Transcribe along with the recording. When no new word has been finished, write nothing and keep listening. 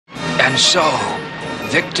And so,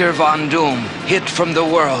 Viktor Von Doom hid from the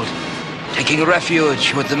world, taking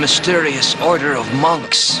refuge with the mysterious order of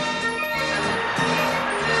monks.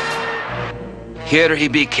 Here he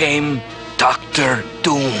became Dr.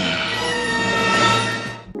 Doom.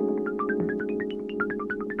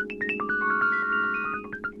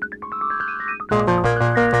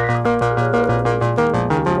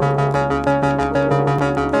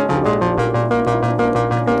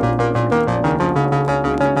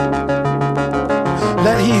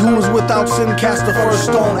 Let he who is without sin cast the first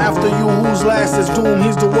stone. After you whose last is doom,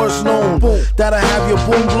 he's the worst known. Boom, that'll have your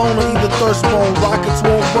boom blown or either thirst bone. Rockets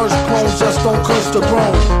won't burst, clones just don't curse the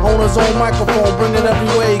grown. On his own microphone, bring it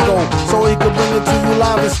everywhere he go, so he could bring it to you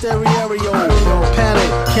live in stereo. Panic,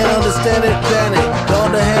 can't understand it, ban it. The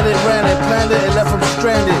underhanded ran it, planned it, and left him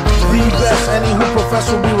stranded. The best, any who profess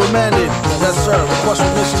will be remanded. Yes sir, request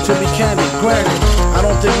permission to be candid, granted. I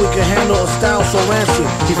don't think we can handle a style so rancid.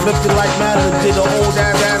 He flipped it like Madvillain did the old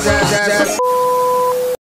ass.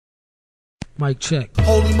 Mic check.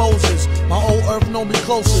 Holy Moses, my old earth know me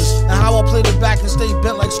closest. And how I played it back and stay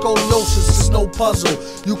bent like scoliosis is no puzzle.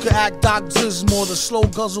 You can act Doc Dismal, the slow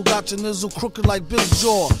guzzle got your nizzle crooked like Biz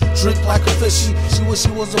Jaw. Drink like a fishy, she wish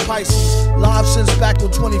she was a Pisces. Live since back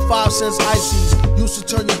when 25 cents ices. Used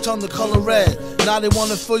to turn your tongue the color red. Now they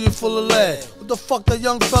wanna fill you full of lead. What the fuck that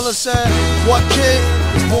young fella said? What kid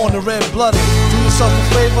is born to red-blooded? Do yourself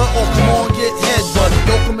a favor or come on get head buddy.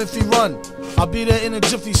 Yoke him if he run. I'll be there in a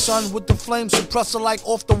jiffy, son, with the flame suppressor like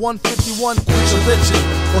off the 151. Quench a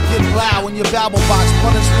bitchin' or get loud in your babble box.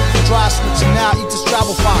 Punish with the dry snitching, now eat the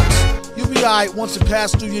Scrabble fox. You'll be alright once it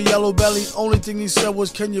passed through your yellow belly. Only thing he said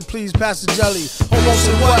was, can you please pass the jelly? Homo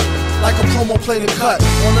said what? Like a promo play to cut.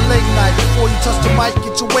 On a late night, before you touch the mic,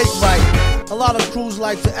 get your weight right. A lot of crews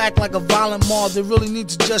like to act like a violent mob. They really need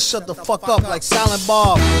to just shut the fuck up like Silent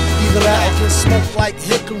Bob. Either that or get smoked like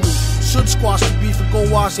hickory. Should squash the beef and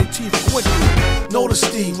go wash their teeth quickly. Notice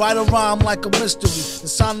the write a rhyme like a mystery and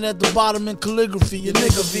sign it at the bottom in calligraphy, your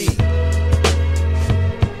nigga V.